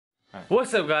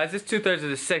What's up, guys? It's 2/3 of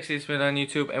the sexiest man on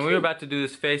YouTube, and we were about to do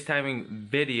this FaceTiming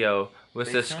video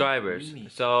with subscribers.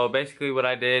 So basically what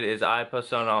I did is I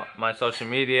posted on all my social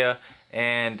media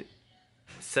and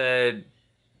said,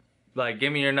 like,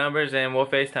 give me your numbers and we'll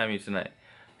FaceTime you tonight.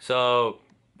 So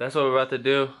that's what we're about to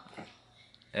do,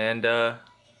 and we're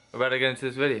about to get into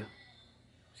this video.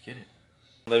 Let's get it.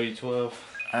 Love you 12.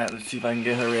 Alright, let's see if I can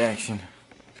get her reaction.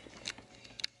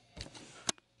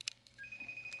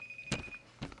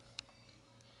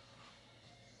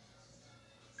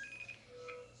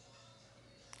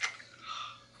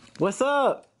 What's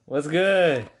up? What's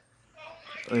good?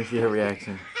 Let me see her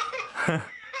reaction.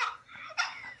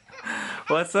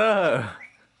 What's up?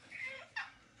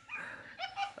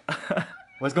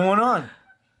 What's going on?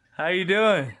 How you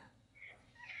doing?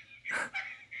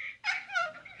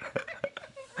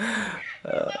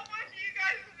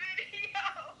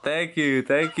 Thank you,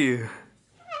 thank you.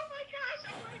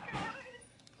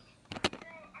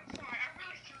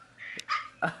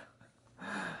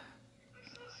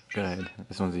 Go ahead.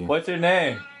 This one's you. What's your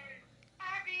name?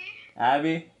 Abby.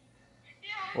 Abby? Yeah.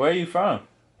 Where are you from?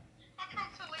 I'm from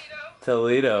Toledo.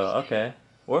 Toledo, okay.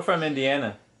 We're from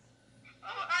Indiana. Oh,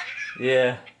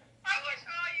 Yeah. I wish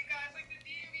all you guys, like the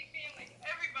DMV family,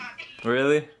 everybody.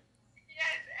 Really? Yes,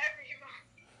 everybody.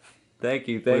 Thank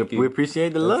you, thank you. We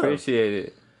appreciate the love. Appreciate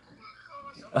it.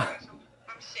 Oh, so much.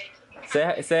 I'm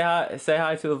shaking. Say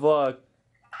hi to the vlog.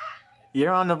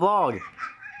 You're on the vlog.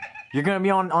 You're gonna be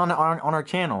on our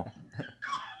channel.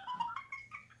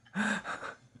 I've never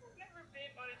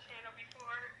been on a channel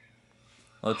before.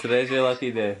 Well, today's your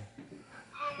lucky day.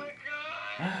 Oh my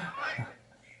god.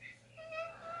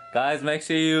 Guys, make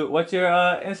sure you, what's your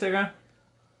Instagram?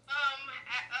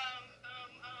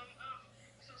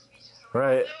 So speechless.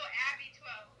 Right. Little Abby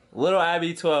 12. Little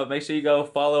Abby 12. Make sure you go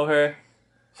follow her.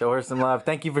 Show her some love.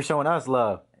 Thank you for showing us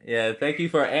love. Yeah, thank you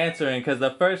for answering, because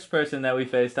the first person that we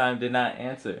FaceTime did not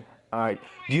answer. Alright.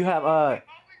 Do you have I always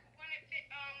wanted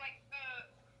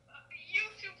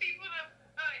YouTube people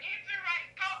to answer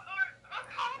right,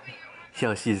 call me.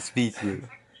 Yo, she's speechless.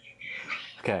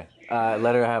 Okay.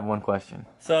 Let her have one question.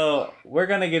 So, we're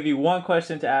going to give you one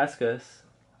question to ask us,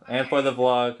 and for the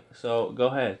vlog, so go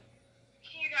ahead.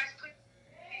 Can you guys please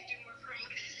do more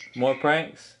pranks? More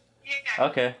pranks? Yeah.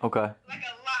 Okay. Okay. Like a lot of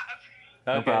pranks.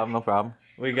 No Okay. problem, no problem.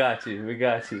 We got you, we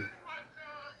got you. Oh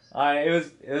my gosh. Alright, it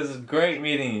was great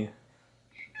meeting you. Nice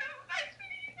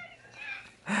meeting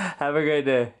you. Have a great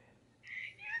day.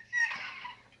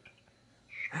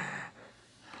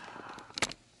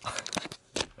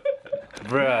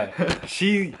 Bruh,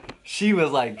 she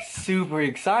was like super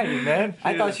excited, man.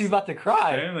 I thought she was about to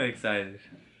cry. Extremely excited.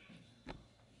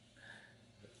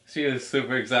 She was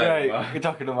super excited. Right, you're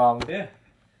talking to mom. Yeah.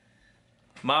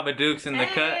 Mama Duke's in the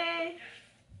cut.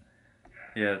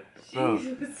 Yeah. Bro, She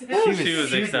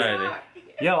was excited.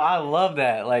 yo, I love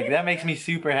that. Like, that makes me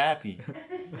super happy.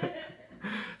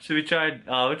 Should we try?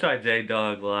 We'll try J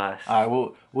Dog last. All right,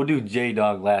 we'll do J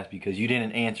Dog last because you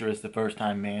didn't answer us the first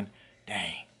time, man.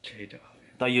 Dang. J Dog.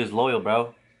 Thought you was loyal,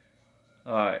 bro.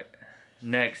 All right.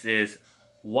 Next is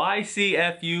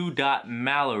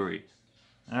ycfu.mallory.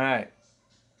 All right,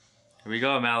 Here we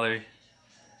go, Mallory.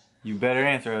 you better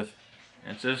answer us.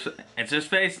 It's just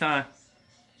FaceTime.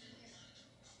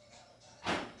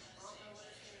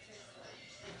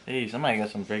 Hey, somebody got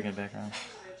some break in the background.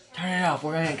 Turn it off.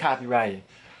 We're gonna get copyrighted.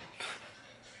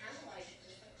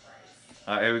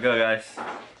 All right, here we go, guys. All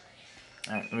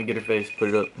right, let me get her face. Put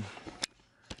it up.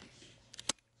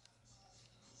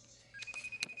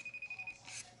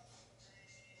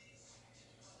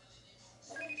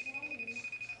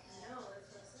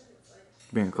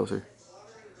 Bring it closer.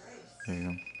 There you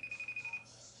go.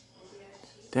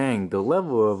 Dang, the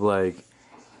level of like,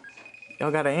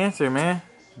 y'all gotta answer, man.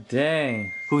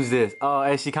 Dang. Who's this? Oh,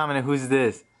 and she commented, who's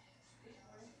this?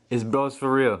 It's bros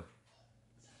for real.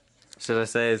 Should I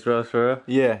say it's bros for real?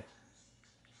 Yeah.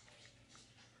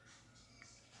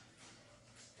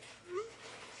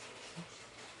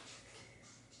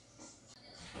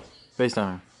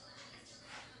 FaceTime her.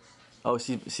 Oh,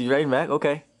 she's writing back?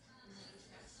 Okay.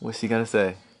 What's she gonna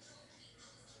say?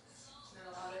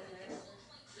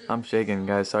 I'm shaking,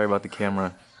 guys. Sorry about the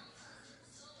camera.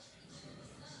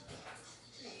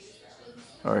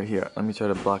 Alright, here. Let me try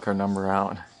to block her number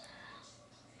out.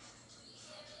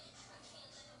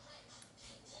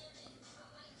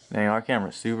 Dang, our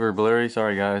camera's super blurry.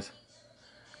 Sorry, guys.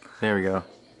 There we go.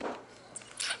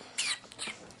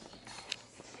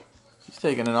 She's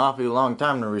taking an awfully long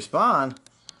time to respond.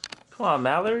 Come on,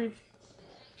 Mallory.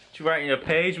 You write in your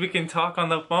page, we can talk on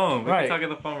the phone. We Right. can talk on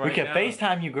the phone right We can now.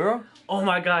 FaceTime you, girl. Oh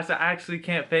my gosh, I actually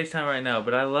can't FaceTime right now,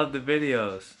 but I love the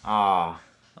videos. Ah.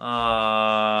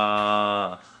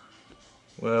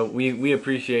 Well, we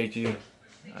appreciate you.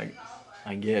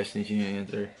 I guess since you didn't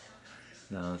answer.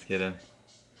 No, let's get him.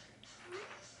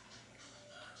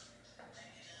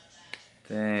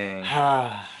 Dang.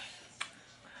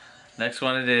 Next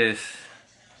one it is.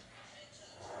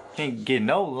 Can't get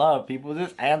no love, people.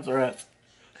 Just answer us.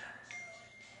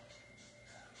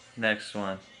 Next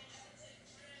one.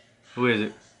 Who is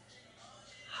it?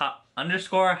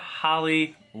 Underscore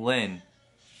Holly Lynn.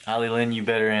 Holly Lynn, you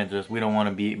better answer us. We don't want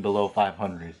to be below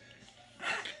 500.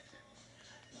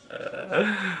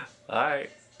 Alright,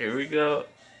 here we go.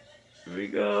 Here we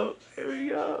go. Here we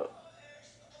go.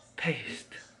 Paste.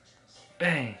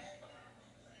 Bang.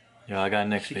 Yo, I got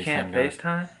next She FaceTime. can't guys.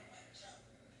 FaceTime?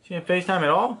 She can't FaceTime at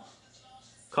all?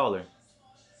 Call her.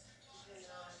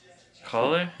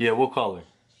 Call her? Yeah, we'll call her.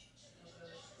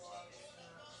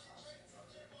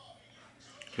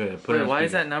 Good. Wait, why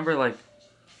is that number like...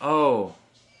 Oh.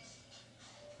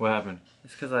 What happened?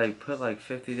 It's because I put like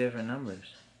 50 different numbers.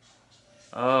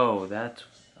 Oh, that's...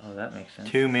 Oh, that makes sense.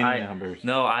 Too many numbers.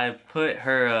 No, I put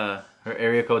her, Her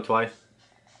area code twice?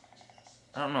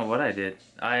 I don't know what I did.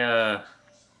 I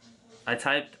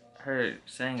typed her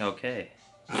saying okay.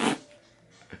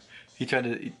 You tried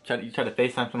to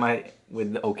FaceTime somebody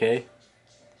with the okay?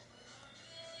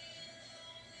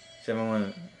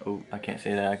 71. Oh, I can't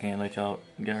say that. I can't let y'all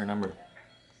get her number.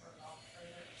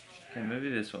 Okay, maybe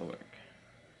this will work.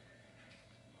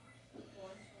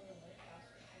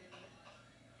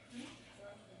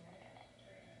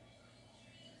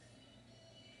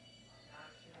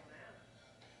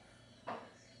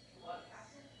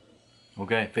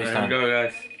 Okay, There we FaceTime. go,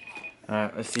 guys.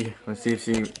 Alright, let's see. Let's see if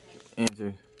she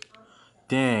answered.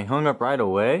 Dang, hung up right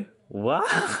away? What?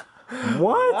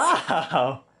 What?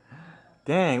 Wow.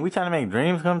 Dang, we trying to make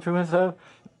dreams come true and stuff.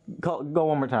 Go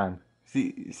one more time.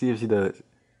 See if she does.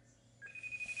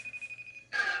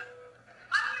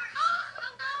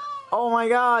 Oh my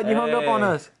God, you hung up on Hey.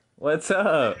 us. What's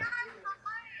up?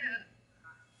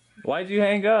 Why'd you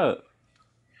hang up?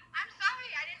 I'm sorry,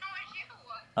 I didn't know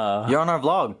it was you. You're on our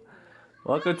vlog.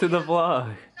 Welcome to the vlog.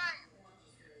 Sorry.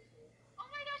 Oh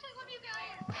my gosh, I love you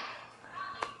guys.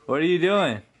 What are you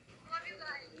doing? Love you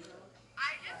guys.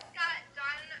 I just got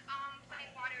done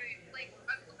playing water. Like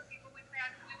a group of people we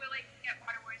were like get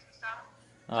water boys and stuff.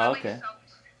 So Oh, okay.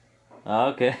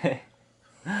 Okay.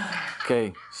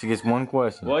 Okay, she gets one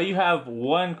question. Well, you have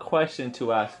one question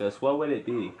to ask us. What would it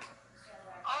be?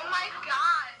 Oh my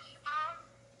gosh.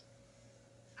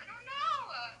 I don't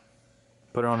know.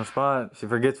 Put her on the spot. She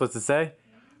forgets what to say.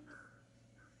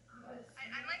 I'm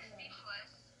like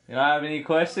speechless. You don't have any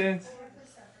questions? When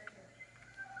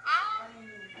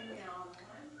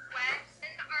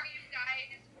are you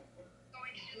guys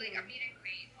going to do like a meet and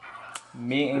greet?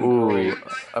 Meet and Ooh, greet.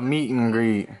 a meet and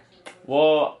greet.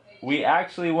 Well, we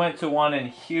actually went to one in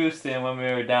Houston when we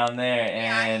were down there,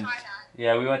 and Yeah, I saw that.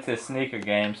 yeah, we went to a sneaker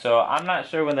game. So I'm not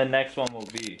sure when the next one will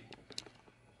be.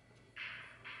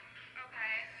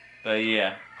 Okay. But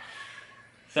yeah.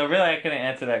 So really, I couldn't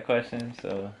answer that question. So.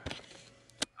 Okay.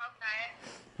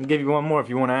 I'll give you one more if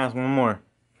you want to ask one more.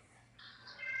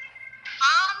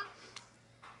 Oh,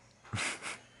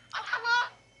 hello.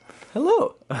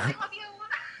 Hello. I love you.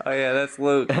 Oh yeah, that's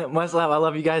Luke. Much love. I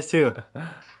love you guys too. I don't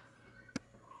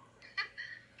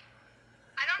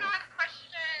know a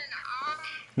question.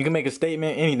 You can make a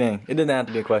statement, anything. It doesn't have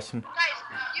to be a question. Guys,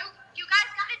 you guys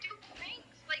gotta do pranks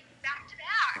like back to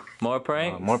back. More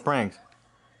pranks? More pranks.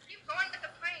 Keep going with the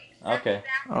pranks. back Okay.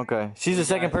 to back. Okay. She's the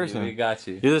second We person. got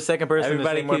you. You're the second person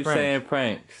Everybody to say more keeps pranks. saying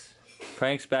pranks.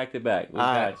 Pranks back to back. We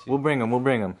Alright, got you. we'll bring them. We'll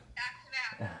bring them. Back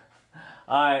to back.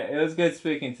 Alright, it was good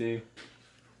speaking to you. You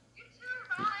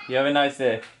too. Bye. You have a nice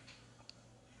day.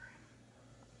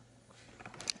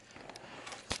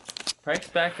 Pranks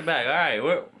back to back. Alright,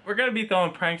 we're gonna be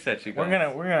throwing pranks at you guys.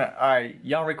 We're gonna. All right,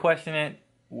 y'all requesting it.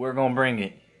 We're gonna bring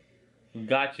it. We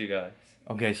got you guys.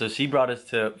 Okay, so she brought us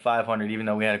to 500, even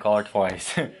though we had to call her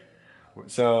twice.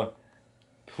 So,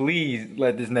 please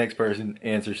let this next person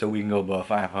answer so we can go above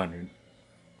 500.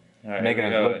 Alright, Making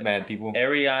here us we go. look bad, people.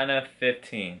 Ariana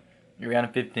 15. You're on a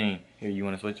 15. Here, you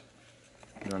want to switch?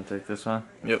 You wanna take this one?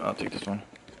 Yep, I'll take this one.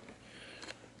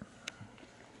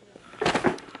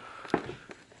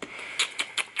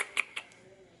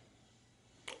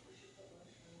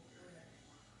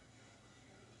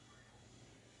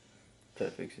 Try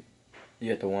to fix it.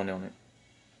 You got the one on it.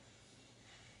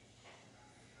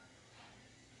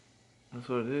 That's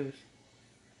what it is.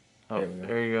 Oh, There we go.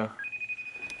 there you go.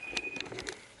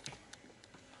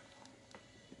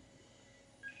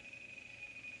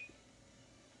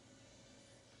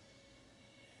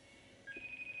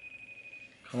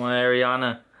 Come on,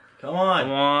 Ariana. Come on.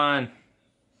 Come on.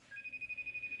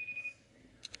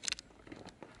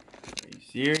 Are you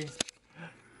serious?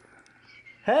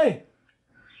 Hey.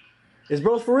 It's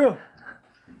bros for real.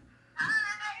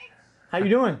 Hi. How you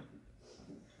doing?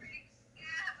 Pretty good.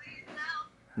 How about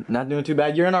yourself? Not doing too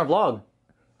bad. You're in our vlog.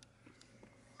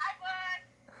 Hi,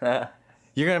 bud.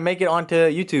 You're gonna make it onto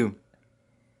YouTube.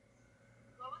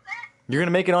 What was that? You're gonna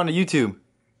make it onto YouTube.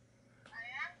 I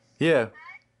am. Yeah. Hi.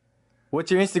 What's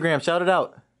your Instagram? Shout it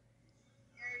out.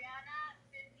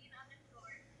 Ariana15_.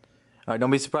 Alright,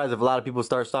 don't be surprised if a lot of people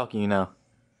start stalking you now.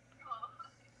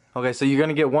 Oh. Okay, so you're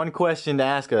gonna get one question to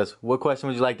ask us. What question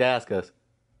would you like to ask us?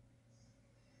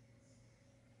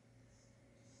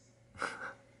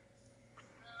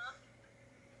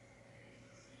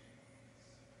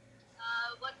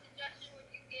 What suggestion would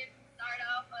you give to start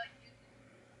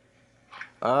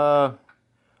off YouTube?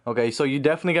 Okay, so you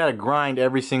definitely gotta grind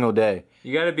every single day.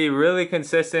 You gotta be really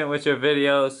consistent with your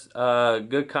videos,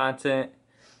 good content,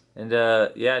 and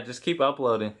yeah, just keep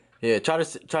uploading. Yeah, try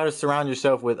to surround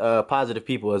yourself with positive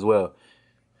people as well,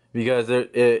 because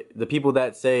the people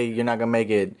that say you're not gonna make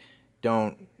it,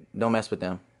 don't mess with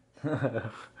them. Alright.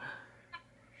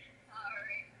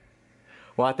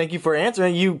 Well, I thank you for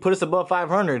answering. You put us above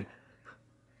 500. Okay,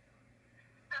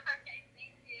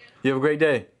 thank you. You have a great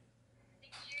day.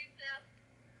 Thank you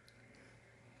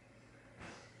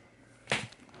too.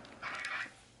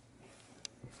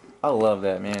 I love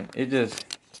that, man.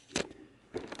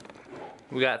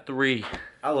 We got 3.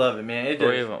 I love it, man. It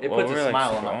Three of them. it Well, puts we're a like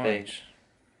smile on my orange. face.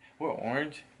 We're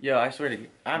orange. Yeah, I swear to you,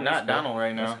 I'm not Donald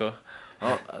right now. Let's go.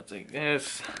 Oh, I'll take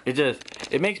this.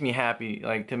 It makes me happy,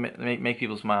 like to make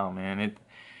people smile, man.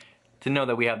 To know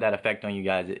that we have that effect on you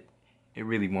guys, it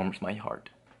really warms my heart.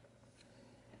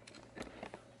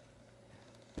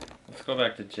 Let's go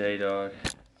back to J-Dog.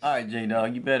 All right, J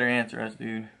Dog, you better answer us,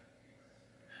 dude.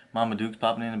 Mama Duke's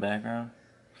popping in the background.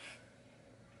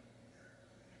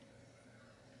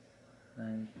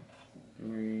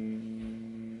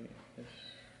 93.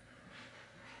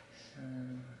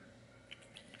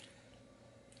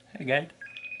 Hey, guys.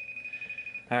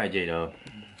 All right, J Dog.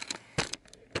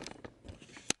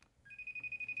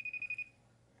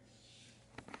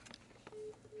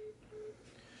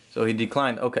 So he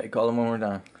declined. Okay, call him one more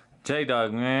time.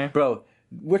 J-Dog, man. Bro,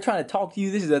 we're trying to talk to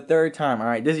you. This is the 3rd time. All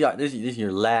right, this is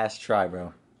your last try,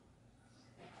 bro.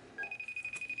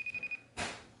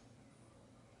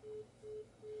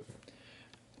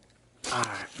 All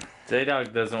right.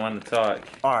 J-Dog doesn't want to talk.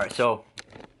 All right, so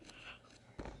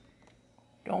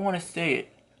don't want to say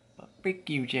it, but freak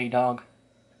you, J Dog.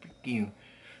 Freak you.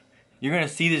 You're gonna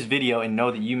see this video and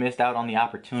know that you missed out on the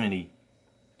opportunity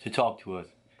to talk to us.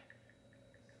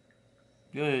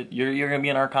 Good. You're gonna be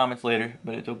in our comments later,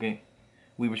 but it's okay.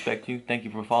 We respect you. Thank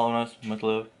you for following us. Much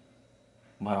love.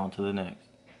 Bye. On to the next.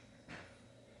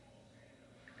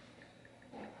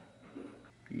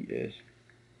 Yes.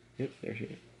 Yep. There she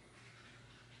is.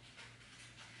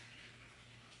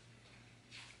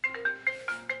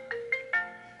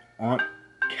 Aunt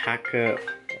Kaka.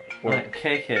 What?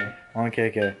 KK. Aunt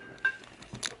KK.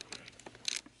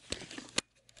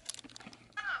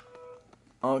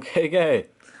 Aunt KK.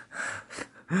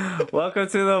 Welcome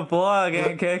to the vlog,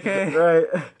 Aunt KK. Right.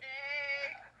 Hey.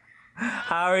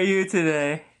 How are you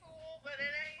today? Cool, but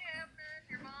it ain't happening.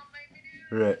 Your mom made me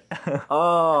do Right.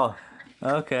 Oh,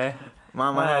 Okay.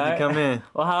 Mama had to come in.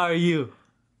 Well, how are you?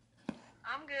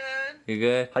 I'm good. You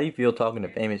good? How do you feel talking to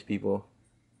famous people?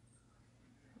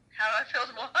 How do I feel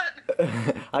what?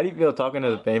 How do you feel talking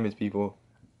to the famous people?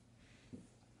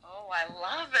 Oh, I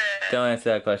love it. Don't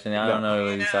answer that question. I don't know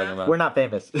what he's talking about. We're not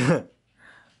famous.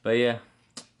 But yeah,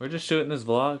 we're just shooting this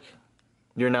vlog,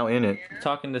 You're now in it.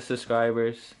 talking to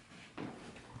subscribers.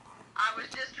 I was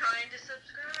just trying to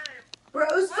subscribe.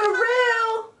 Bros for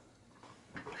real.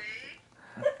 See?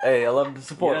 Hey, I love the You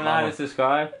support, don't know how Mama. to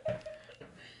subscribe? I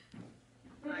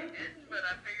didn't, but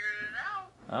I figured it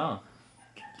Oh. out.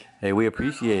 Hey, we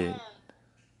appreciate it.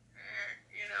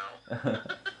 You know.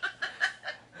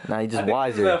 Now you I just think this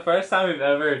wiser. is the first time we've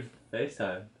ever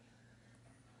FaceTime.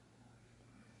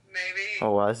 Maybe. Oh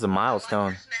wow, this is a I like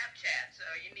milestone. your Snapchat, so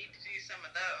you need to see some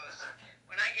of those.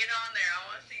 When I get on there, I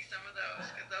want to see some of those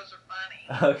because those are funny.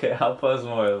 Okay, I'll post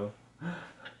more of them.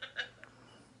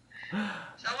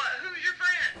 So what? Who's your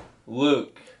friend?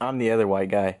 Luke. I'm the other white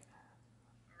guy.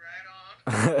 Right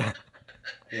on.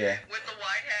 Yeah. With the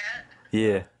white hat.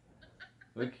 Yeah.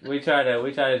 We try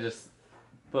to just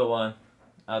put one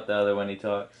out the other when he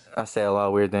talks. I say a lot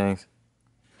of weird things.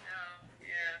 Oh, yeah.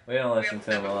 We don't listen We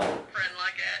to him a lot. have a friend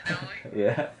like that, don't we?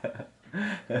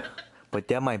 Yeah. But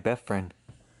they're my best friend.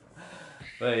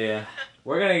 But yeah,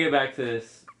 we're gonna get back to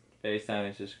this FaceTime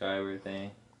and subscriber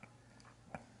thing.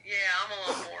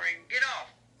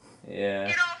 Yeah.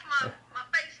 Get off my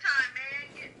FaceTime, man.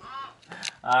 Get off.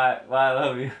 Alright, well, I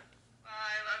love you. I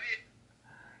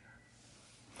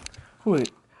love you.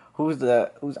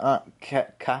 Who's Aunt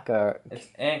Kaka? It's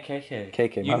Aunt KK.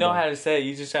 KK. You know how to say it,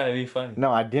 you just trying to be funny.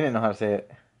 No, I didn't know how to say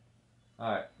it.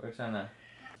 Alright, we're trying to.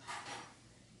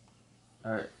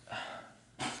 Alright.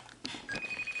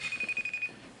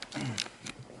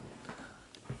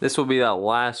 This will be that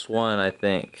last one, I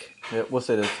think. Yeah, we'll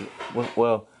say this.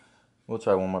 Well, we'll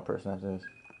try one more person after this.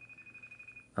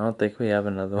 I don't think we have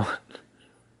another one.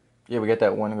 Yeah, we got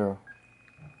that one girl.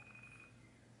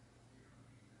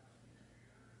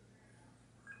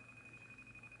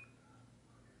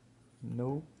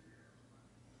 No.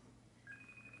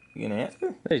 You gonna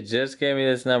answer? They just gave me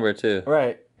this number too.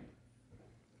 Right.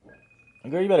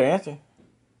 Girl, you better answer.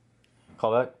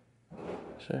 Call back.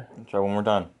 Sure. Try one more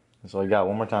time. That's all you got.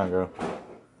 One more time, girl.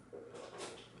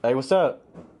 Hey, what's up?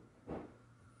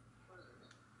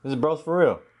 This is Bros for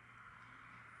real.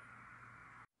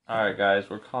 Alright, guys,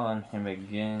 we're calling him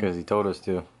again. Because he told us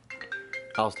to.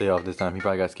 I'll stay off this time. He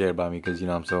probably got scared by me because, you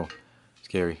know, I'm so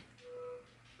scary.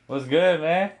 What's good,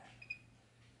 man?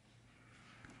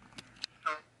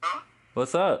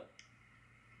 What's up?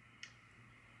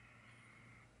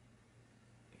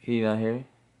 Can you not hear me?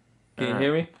 Can you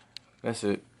hear me? That's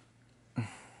it.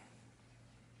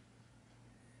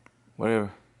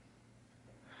 Whatever.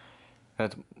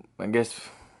 That's, I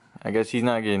guess he's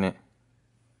not getting it.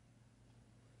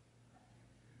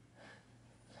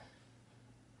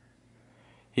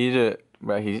 He's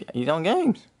on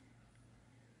games.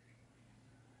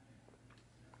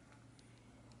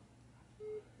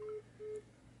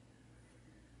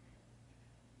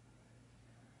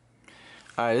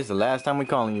 Alright, this is the last time we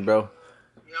calling you, bro.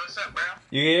 Yo, what's up, bro?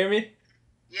 You hear me?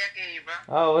 Yeah, I can hear you, bro.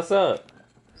 Oh, what's up?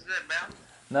 What's good, bro?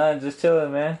 Nah, just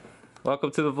chilling, man.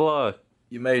 Welcome to the vlog.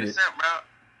 You made it. What's up, bro?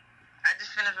 I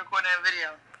just finished recording that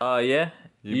video. Oh, yeah?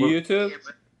 You YouTube? Yeah,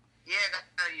 bro. Yeah, I got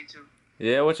YouTube.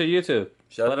 Yeah, what's your YouTube?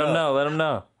 Let them know, let them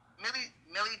know.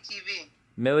 Millie TV.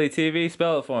 Millie TV,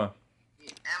 spell it for him.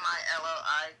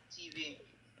 Millii TV.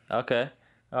 Okay.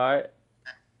 Alright.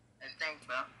 And thanks,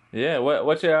 bro. Yeah,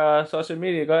 what's your social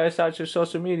media? Go ahead, shout your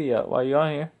social media while you're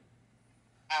on here.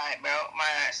 Alright, bro.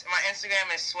 My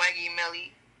Instagram is Swaggy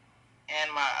Millie.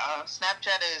 And my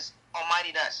Snapchat is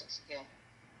Almighty.6K.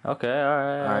 Okay,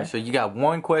 alright. Alright, so you got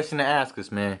one question to ask us,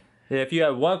 man. Yeah, if you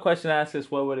had one question to ask us,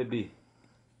 what would it be?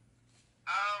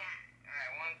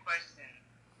 Alright, one question.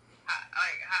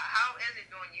 How is it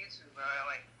doing YouTube, bro?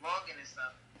 Like, vlogging and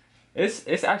stuff.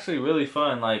 It's actually really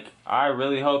fun. Like, I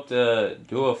really hope to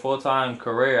do a full-time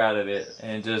career out of it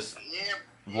and just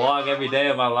vlog every day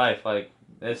of my life. Like,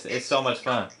 it's so much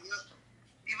fun.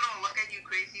 People don't look at you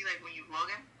crazy like when you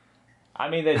vlogging. I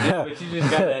mean, they do, but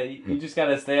you just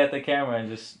gotta stay at the camera and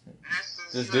just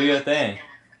do your thing.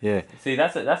 Yeah. See,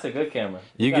 that's a good camera.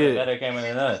 You got get a better camera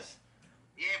than us.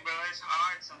 Yeah, bro, it's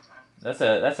hard sometimes.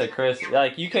 That's a crisp.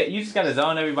 Like, you just gotta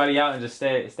zone everybody out and just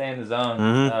stay in the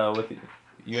zone with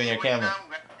you and your camera. I'm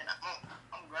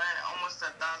grinding almost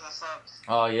 1,000 subs.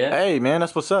 Oh yeah. Hey, man,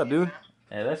 that's what's up, dude.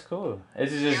 Hey, that's cool.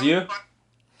 Is it just you?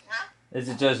 Huh? Is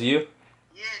it just you?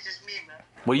 Yeah, it's just me, man.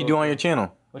 What you do on your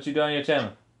channel? What you do on your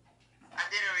channel? I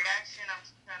did a reaction. I'm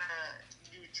trying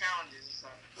to do challenges and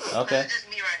stuff. Okay. It's just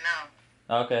me right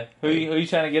now. Okay. Who you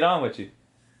trying to get on with you?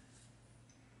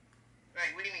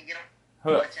 Like, what do you mean, get on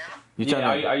Who? my channel? You Yeah,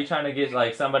 trying to are you trying to get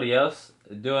like somebody else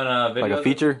doing a video? like a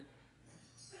feature?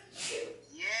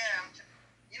 Yeah,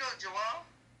 you know Joel?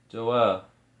 Joel.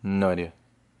 No idea.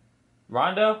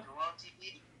 Rondo? Joel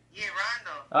TV? Yeah,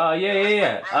 Rondo. Oh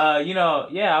yeah. You know,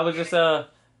 yeah, I was just I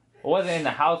wasn't in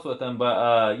the house with them,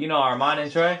 but you know Armand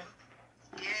and Trey?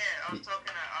 Yeah, I was talking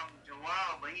to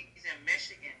Joel, but he's in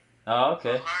Michigan. Oh, So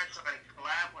okay. it's hard to like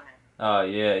collab with him. Oh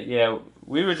yeah.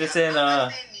 We were just in I'm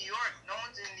in New York. No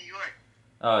one's in New York.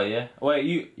 Oh yeah.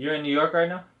 Wait, you're in New York right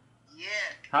now? Yeah,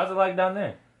 How's it like down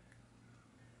there?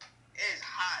 it's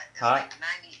hot. It's Hot? like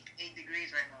 98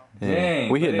 degrees right now. Yeah. Dang.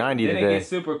 We hit but 90 then today. It gets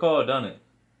super cold, don't it?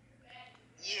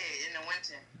 Yeah, in the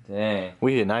winter. Dang.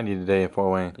 We hit 90 today in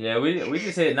Fort Wayne. Yeah, we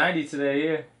just hit 90 today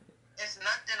here. It's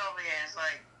nothing over here. It's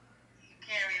like you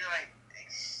can't really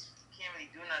can't really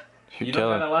do nothing. You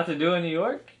don't got a lot to do in New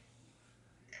York?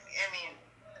 I mean,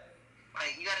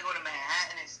 like you gotta go to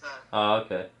Manhattan and stuff. Oh,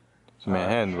 okay. So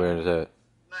Manhattan's where it's at.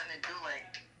 Nothing to do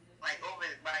like over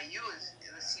by you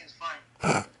it seems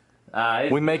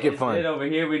fun. We make it fun. Over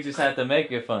here, we just have to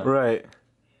make it fun. Right.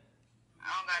 I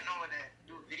don't got no one to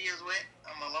do videos with.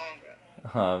 I'm alone,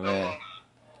 bro. Oh man.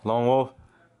 Lone Wolf?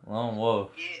 Lone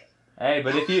Wolf. Yeah. Hey,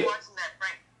 but I if was you watching that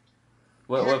prank.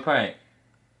 what prank?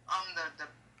 The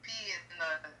P in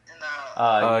the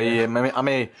Oh yeah, I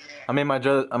mean, yeah. I made my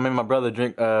brother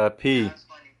drink pee. That's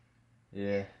funny.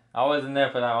 Yeah, I wasn't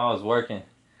there for that when I was working.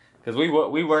 Cause we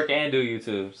work and do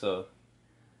YouTube, so.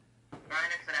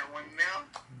 Grinding for that 1 mil.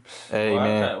 Hey Well,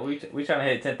 man, we trying to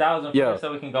hit 10,000 Yo.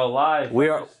 so we can go live.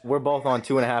 we're both on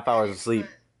 2.5 hours of sleep.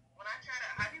 When I try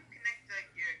to, how do you connect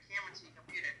your camera to your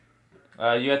computer?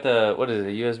 You have to, what is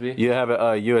it, USB? You have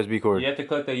a USB cord. You have to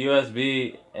click the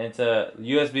USB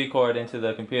cord into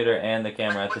the computer and the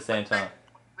camera at the same time.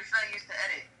 Which I use to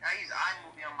edit. I use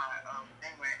iMovie on my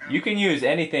thing right now. You can use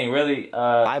anything really.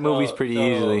 iMovie's pretty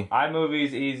easily.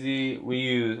 iMovie's easy. We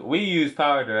use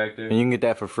Power Director, And you can get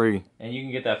that for free. and you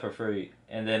can get that for free.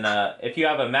 And then if you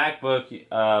have a MacBook,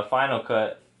 Final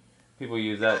Cut, people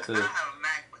use that I too. don't have a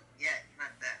MacBook yet, not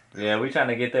that. Yeah, we trying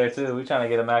to get there too. We trying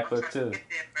to get a I'm MacBook trying too. to get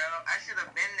there, bro. I should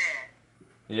have been there.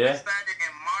 I Yeah. started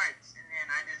in March, and then I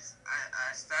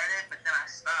started, but then I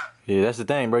stopped. Yeah, that's the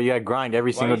thing, bro. You gotta grind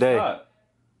every Why single you day. stop?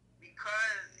 Because,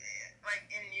 like,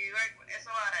 in New York, it's a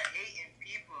lot of hating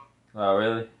people. Oh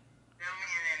really? Feel me?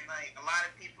 And then, like, a lot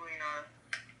of people, you know,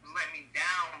 was letting me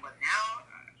down, but now,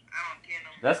 I don't care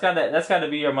no more. That's gotta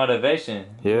be your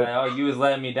motivation. Yeah. Like, oh, you was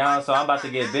letting me down, so I'm about to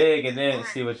get big, and then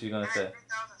see what you're gonna I say. had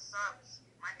 3,000 subs.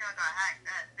 My account got hacked.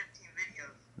 I had 15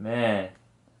 videos. Man,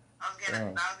 I was getting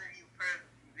Dang. 1,000 views per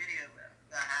video, but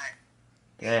got hacked.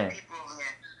 Dang. People over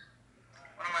here.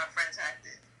 One of my friends hacked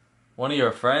it. one of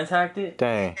your friends hacked it?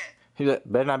 Dang. He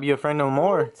better not be your friend no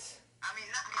more. I mean, not friend,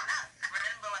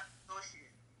 but like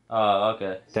associate. Oh,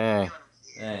 okay. Dang.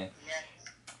 Dang. Yeah.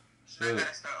 So I Shoot.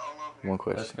 gotta start all over. One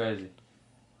That's question. crazy.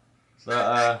 So But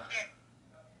all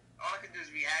I can do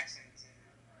is reactions and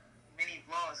mini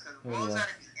vlogs, because vlogs Yeah.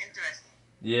 gotta be interesting.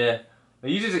 Yeah. But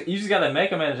you just gotta make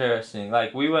them interesting.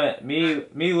 Like me,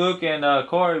 Luke, and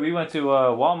Kory, we went to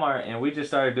Walmart and we just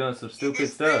started doing some stupid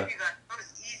It's stuff. crazy, like,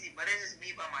 it's easy, but it's just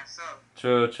me by myself.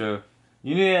 True.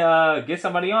 You need to get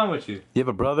somebody on with you. You have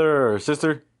a brother or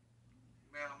sister?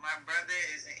 Bro, my brother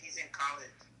he's in college.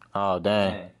 Oh,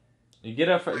 dang. Man. You get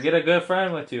a good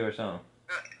friend with you or something.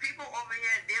 Bro, people over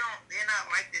here, they're not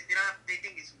like that. They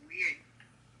think it's weird.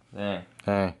 Dang.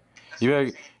 Dang. That's You what I'm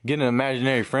better saying. get an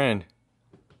imaginary friend.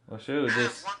 Well, shoot, I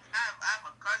just have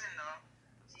a cousin though.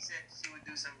 She said she would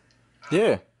do some.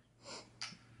 Yeah.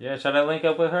 try to link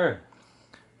up with her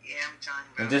Yeah, I'm trying,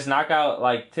 bro. and just knock out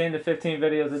like 10 to 15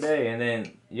 videos a day, and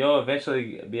then you'll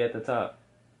eventually be at the top.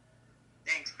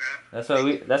 Thanks, bro.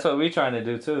 That's what we trying to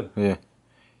do too. Yeah. Yeah,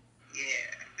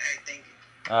 alright, thank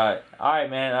you. All right,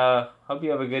 man. Hope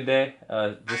you have a good day. Just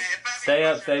Alright, if I have stay any up,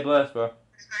 questions, stay blessed, bro. I'm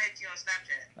just gonna hit you on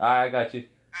Snapchat. All right, I got you.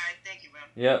 Alright, thank you, bro.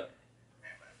 Yep.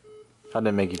 How'd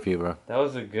that make you feel, bro? That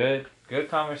was a good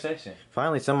conversation.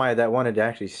 Finally, somebody that wanted to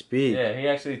actually speak. Yeah, he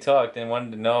actually talked and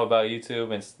wanted to know about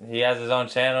YouTube, and he has his own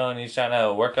channel, and he's trying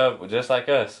to work up just like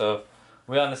us. So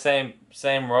we're on the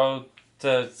same road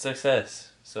to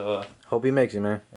success. So Hope he makes it, man.